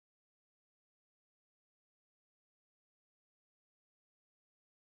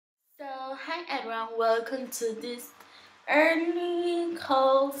So, hi everyone, welcome to this early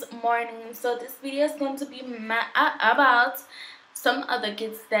cold morning. So, this video is going to be about some other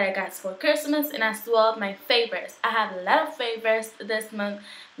gifts that I got for Christmas and as well my favorites. I have a lot of favorites this month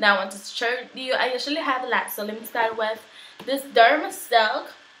that I want to share with you. I usually have a lot, so let me start with this Derma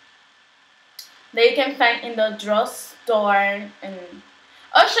Silk that you can find in the drugstore. And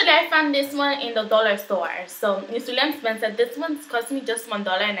actually, I found this one in the dollar store. So it's really expensive. This one's cost me just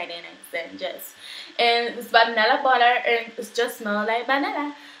 $1.99 just. And it's vanilla butter and it just smells like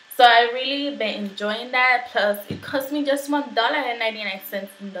vanilla. So I really been enjoying that. Plus it cost me just $1.99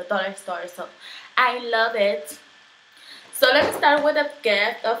 in the dollar store. So I love it. So let me start with a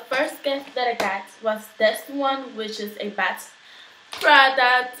gift. The first gift that I got was this one, which is a bath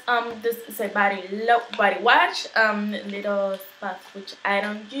product. This is a body wash, little spots which I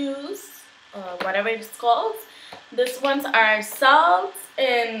don't use, whatever it's called. These ones are salt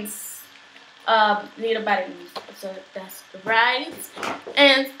and little body mist, so that's right.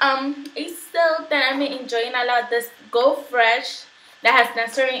 And a soap that I've been enjoying a lot, this Go Fresh, that has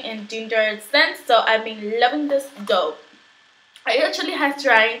nectarine and ginger scent. So I've been loving this dope. I actually have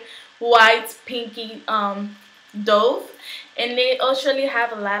tried white pinky Dove, and they actually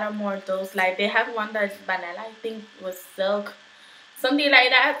have a lot of more Doves. Like they have one that's vanilla, I think with silk, something like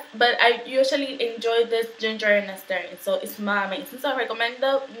that. But I usually enjoy this ginger and nectarine, so it smells amazing. So I recommend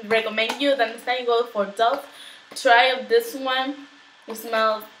you the next time you go for Dove, try this one. It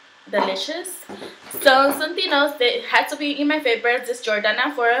smells delicious. So something else that had to be in my favorites is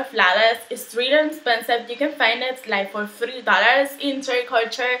Jordana for Flawless. It's really expensive. You can find it like for $3 in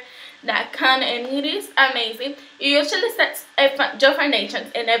TerryCulture.com, and it is amazing. It usually sets your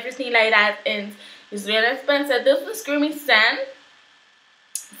foundations and everything like that, and it's really expensive. This one's Creamy Sand,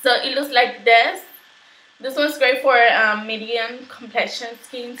 so it looks like this. This one's great for medium complexion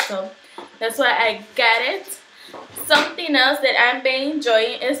skin, so that's why I got it. Something else that I've been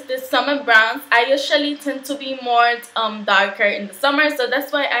enjoying is the Summer Browns. I usually tend to be more darker in the summer, so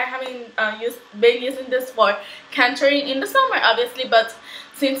that's why I haven't been using this for contouring in the summer, obviously. But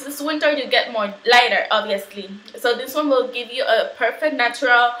since it's winter, you get more lighter, obviously. So this one will give you a perfect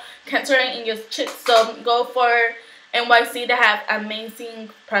natural contouring in your cheeks. So go for NYC. They have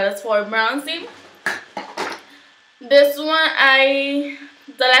amazing products for bronzing. This one,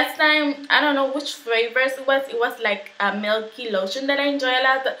 the last time, I don't know which flavors it was like a milky lotion that I enjoy a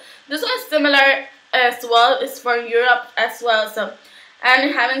lot. This one is similar as well. It's for Europe as well, so I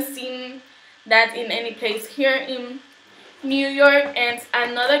haven't seen that in any place here in New York. And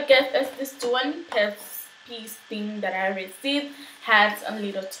another gift is this 2-piece thing that I received. Has a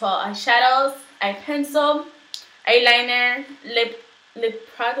little 12 eyeshadows, eye pencil, eyeliner, lip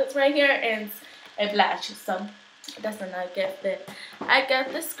products right here, and a blush. So that's another gift that I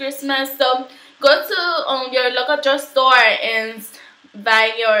got this Christmas. So go to your local drugstore and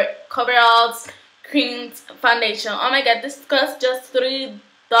buy your CoverAlls cream foundation. Oh my god, this costs just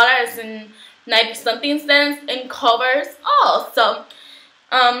 $3.90 something and covers all. So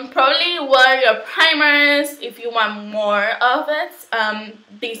probably wear your primers if you want more of it.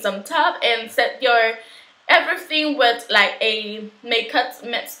 Be some top and set your everything with like a makeup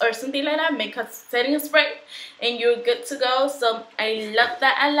mix or something like that, makeup setting spray, and you're good to go. So I love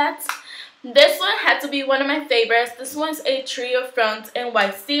that a lot. This one had to be one of my favorites. This one's a trio front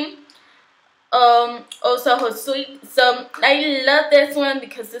NYC, also Hosuite. So I love this one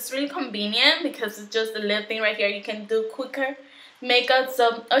because it's really convenient, because it's just a little thing right here. You can do quicker makeup.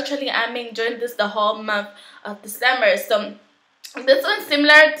 So actually I'm enjoying this the whole month of December. So this one's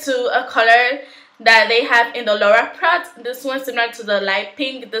similar to a color that they have in the Laura Pratt. This one's similar to the light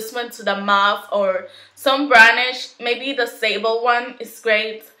pink, this one to the mauve or some brownish. Maybe the sable one is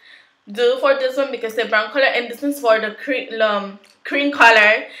great. Do for this one because the brown color, and this one's for the cream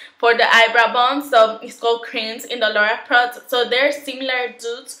color for the eyebrow bone. So it's called Creams in the Laura Pratt. So they're similar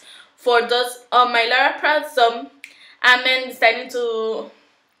dudes for those my Laura Pratt. So I'm then deciding to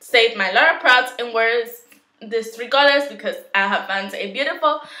save my Laura Pratt and wear these three colors because I have found a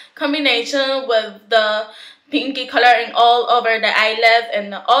beautiful combination with the pinky color and all over the eyelid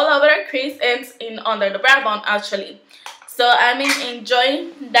and all over the crease and in under the brow bone actually. So I've been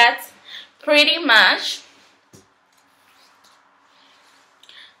enjoying that pretty much.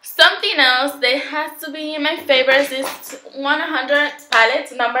 Something else that has to be in my favorites is 100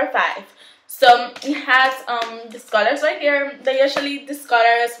 palette number 5. So it has these colors right here. They usually these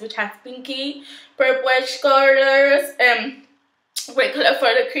colors which have pinky, purplish colors, and red color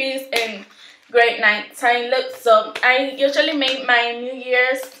for the crease, and great nighttime look. So I usually make my New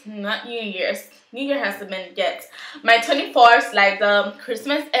Year hasn't been yet. My 24th, like the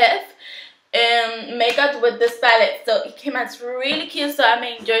Christmas Eve, makeup with this palette. So it came out really cute, so I'm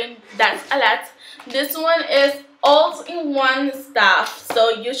enjoying that a lot. This one is all-in-one stuff, so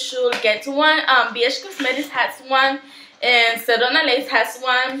you should get one. BH Cosmetics has one, and Sedona Lace has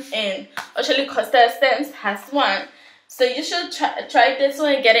one, and actually Costa Essence has one. So you should try this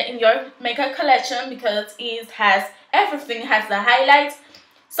one and get it in your makeup collection because it has everything. It has the highlights,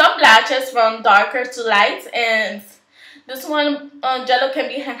 some blushes from darker to light, and this one Jello can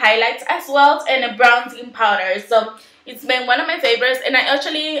be highlights as well, and a bronzing powder. So it's been one of my favorites, and I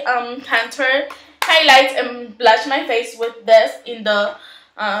actually contour, highlight, and blush my face with this in the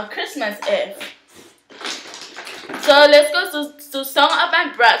Christmas Eve. So let's go to some of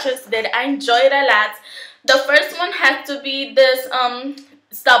my brushes that I enjoyed a lot. The first one has to be this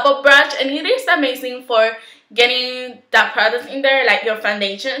stubble brush, and it is amazing for getting that product in there, like your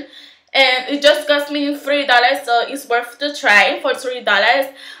foundation. And it just cost me $3, so it's worth to try for $3.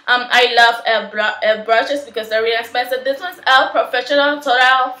 I love brushes because they're really expensive. This one's a professional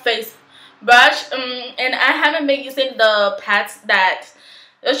total face brush, and I haven't been using the pads that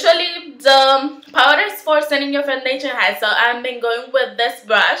usually the powders for setting your foundation has. So I've been going with this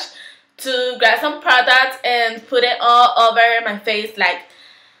brush to grab some products and put it all over my face. Like,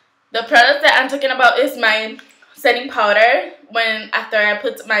 the product that I'm talking about is my setting powder after I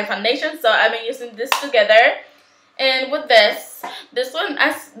put my foundation. So I've been using this together, and with this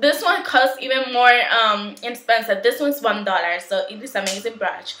one costs even more expensive. This one's $1, so it is amazing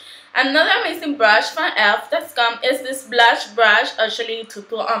brush. Another amazing brush from e.l.f. that's come is this blush brush, actually to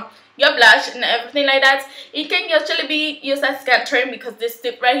put on your blush and everything like that. It can actually be used as contouring because this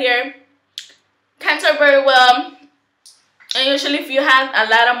tip right here contour very well. And usually if you have a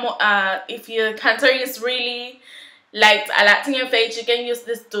lot of if your contouring is really like a lot in your face, you can use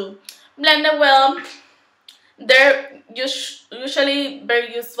this to blend it well. They're usually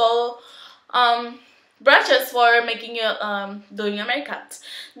very useful brushes for making your doing your makeup.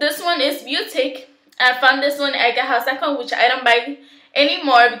 This one is Beautic. I found this one at House.com, which I don't buy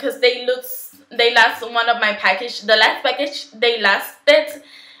anymore because they last one of my package. The last package they lasted,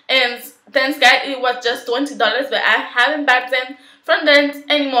 and thanks God it was just $20, but I haven't bought them from them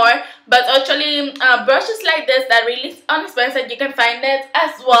anymore. But actually brushes like this that really inexpensive, you can find it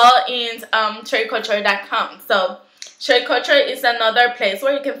as well in cherryculture.com. So Cherry Culture is another place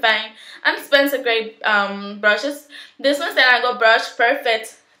where you can find inexpensive great brushes. This one's an angle brush,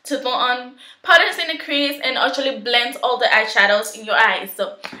 perfect to put on powders in the crease and actually blend all the eyeshadows in your eyes.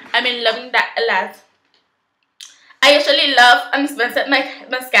 So I've been loving that a lot. I actually love inexpensive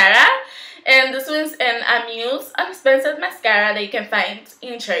mascara, and this one's an Amuse inexpensive mascara that you can find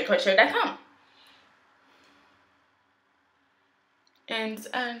in cherryculture.com. And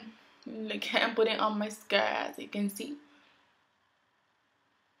like, I'm putting on mascara, as you can see.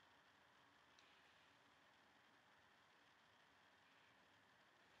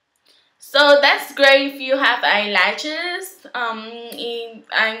 So that's great if you have eyelashes.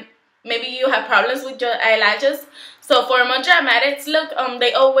 Maybe you have problems with your eyelashes. So for a more dramatic look,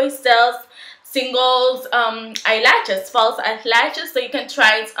 they always sell singles eyelashes, false eyelashes. So you can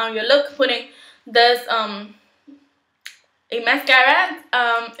try it on your look, putting this a mascara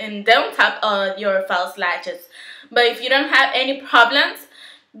and then on top of your false lashes. But if you don't have any problems,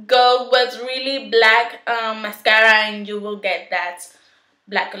 go with really black mascara and you will get that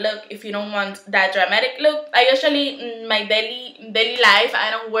black look. If you don't want that dramatic look, I usually in my daily life I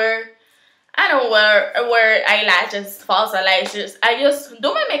don't wear eyelashes, false eyelashes. I just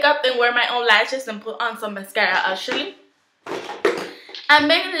do my makeup and wear my own lashes and put on some mascara. Actually, I'm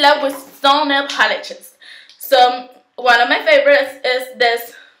in love with stone nail polishes. So one of my favorites is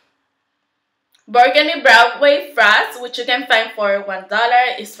this Burgundy Broadway Frost, which you can find for $1.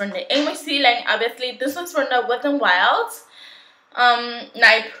 It's from the NYC line. Obviously, this one's from the Wet n Wild.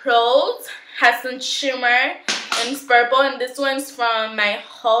 Night Pros has some shimmer and it's purple, and this one's from my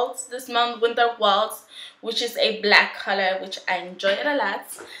Halts this month, Winter Waltz, which is a black color, which I enjoyed a lot.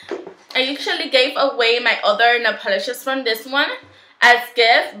 I actually gave away my other nail polishes from this one as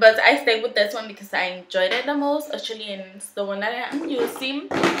gift, but I stayed with this one because I enjoyed it the most, actually, and it's the one that I'm using.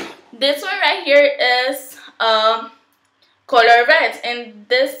 This one right here is color red, and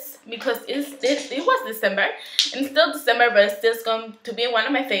this, because it was December and still December, but it's still going to be one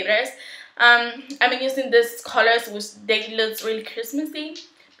of my favorites. I've been using these colors, which they look really Christmassy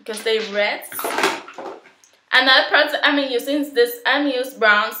because they're red. Another product I've been using is this Amuse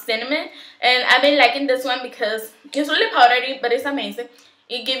Brown Cinnamon, and I've been liking this one because it's really powdery, but it's amazing.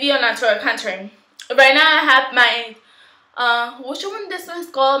 it gives you a natural contouring. Right now I have my which one this one's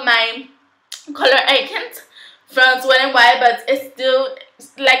called, my Color Icons from Sweat and White, but it's still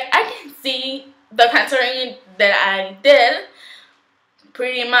like I can see the contouring that I did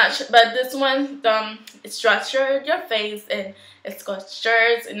pretty much. But this one it structured your face and it's got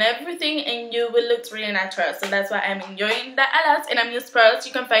shirts and everything, and you will look really natural. So that's why I'm enjoying that a lot, and I'm using products.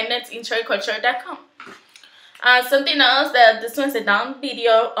 You can find it in cherryculture.com. Something else that this one's a done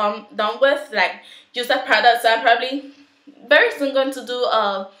video done with like use that product, so I'm probably very soon going to do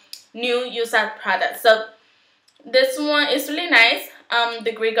a new use that product. So this one is really nice.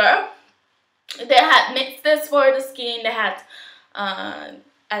 The Grey Girl, they had mixed this for the skin. They had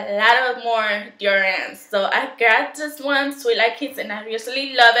a lot of more deodorants, so I got this one, Sweet Like Kids, and I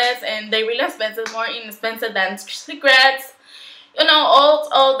usually love it, and they really expensive, more inexpensive than Secrets, you know, all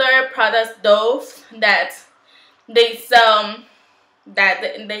other products, those that they sell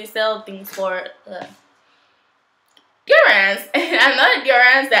things for deodorants. And another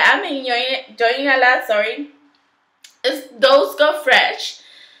deodorants that I'm enjoying a lot, sorry, is Those Go Fresh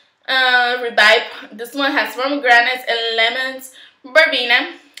Revive. This one has pomegranates and lemons,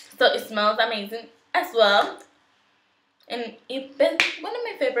 verbena, so it smells amazing as well, and it's been one of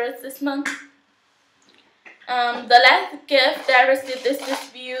my favorites this month. The last gift that I received is this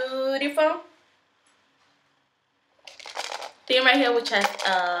beautiful thing right here, which has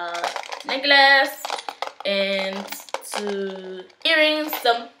a necklace and 2 earrings.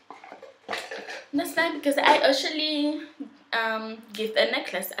 So that's nice because I actually give a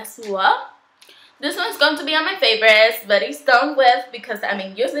necklace as well. This one's going to be on my favorites, but it's done with because I've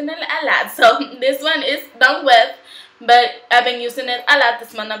been using it a lot. So this one is done with, but I've been using it a lot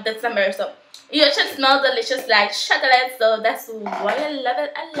this month of December. So it actually smells delicious like chocolate, so that's why I love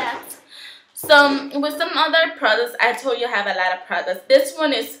it a lot. So with some other products, I told you I have a lot of products. This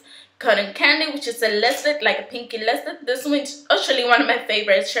one is Cotton Candy, which is a lipstick, like a pinky lipstick. This one is actually one of my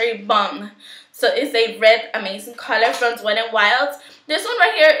favorites, Cherry Bomb. So it's a red amazing color from Wet n Wild. This one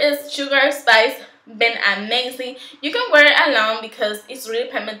right here is Sugar Spice, been amazing. You can wear it alone because it's really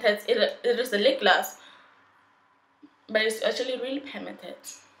pigmented. It is a lip gloss, but it's actually really pigmented.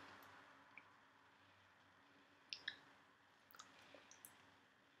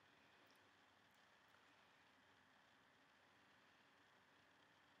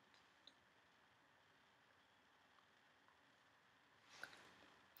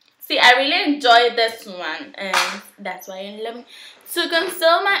 See, I really enjoy this one, and that's why I love it. To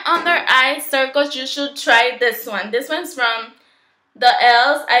conceal my under eye circles, you should try this one. This one's from the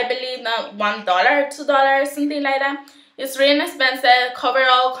L's, I believe, $1 or $2, something like that. It's really inexpensive.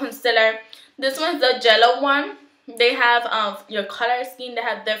 Coverall concealer. This one's the yellow one. They have your color skin. They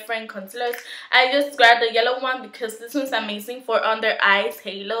have different concealers. I just grabbed the yellow one because this one's amazing for under eyes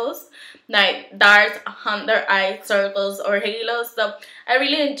halos, like dark under eye circles or halos. So I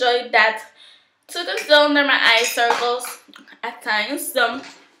really enjoyed that to conceal under my eye circles at times. So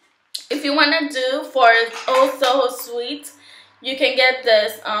if you want to do for also sweet, you can get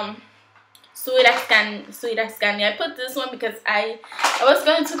this Sweet as Candy. I put this one because I was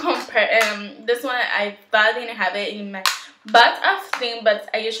going to compare this one. I thought I didn't have it in my butt of thing, but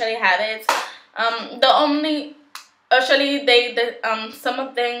I usually have it. The only actually some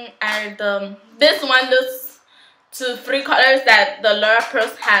of them are this one looks to 3 colors that the Laura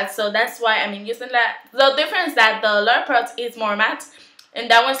Pearls had, so that's why I'm using that. The difference is that the Laura Pearls is more matte and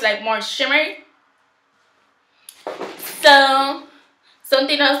that one's like more shimmery. So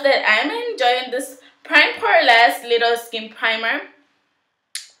something else that I'm enjoying, this Prime Poreless Little Skin Primer.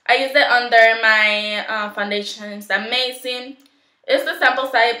 I use it under my foundation. It's amazing. It's the sample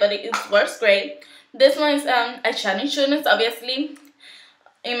size, but it works great. This one is eyeshadow insurance, obviously,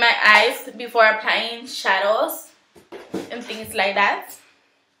 in my eyes before applying shadows and things like that.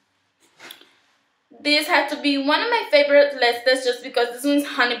 This had to be one of my favorite lipsticks just because this one's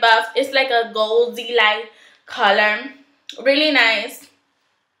Honey Buff. It's like a goldy light color. Really nice.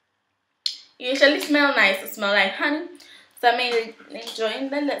 It usually smell nice. It smells like honey. So I'm enjoying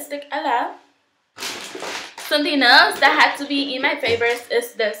the lipstick a lot. Something else that had to be in my favorites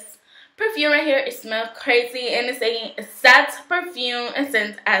is this perfume right here. It smells crazy and it's a exact perfume and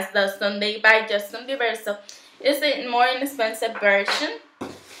scent as the Sunday by Justin Bieber. So it's a more inexpensive version.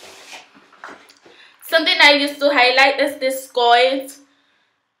 Something I used to highlight is this Scoid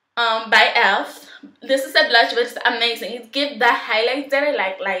by e.l.f. This is a blush, but it's amazing. It gives the highlights that I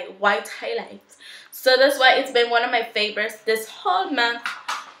like white highlights. So that's why it's been one of my favorites this whole month.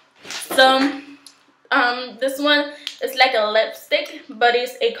 So this one is like a lipstick, but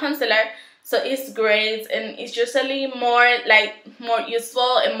it's a concealer. so it's great, and it's usually more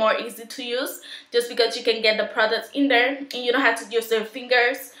useful and more easy to use, just because you can get the products in there and you don't have to use your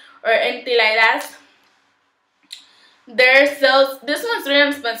fingers or anything like that. Their sales, this one's really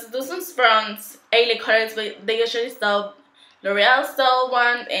expensive. This one's from LA Colors, but they usually sell L'Oreal sell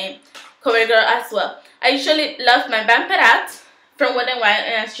one and CoverGirl as well. I usually love my Vampirate from Wet n Wild,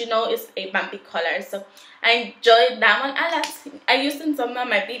 and as you know, it's a bumpy color, so I enjoyed that one a lot. I used it in some of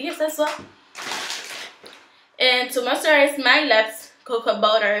my videos as well. And to moisturize my lips, cocoa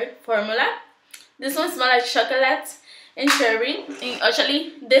butter formula. This one smells like chocolate and cherry, and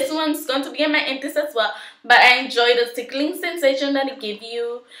actually this one's going to be in my empties as well, but I enjoy the tickling sensation that it gives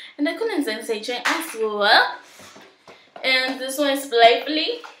you and the cooling sensation as well. And this one is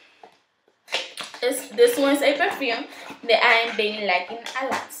Playfully. This one is a perfume that I've been liking a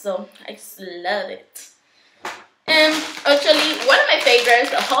lot, so I just love it. And actually one of my favorites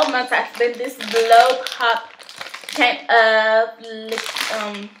the whole month has been this Glow Pop kind of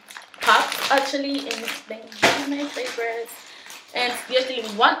pop, actually, and it's been one of my favorites. And usually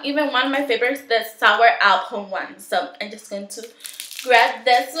even one of my favorites, the sour apple one. So I'm just going to grab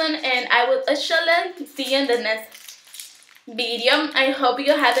this one, and I will actually see you in the next video. I hope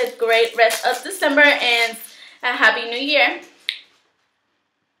you have a great rest of December and a happy new year.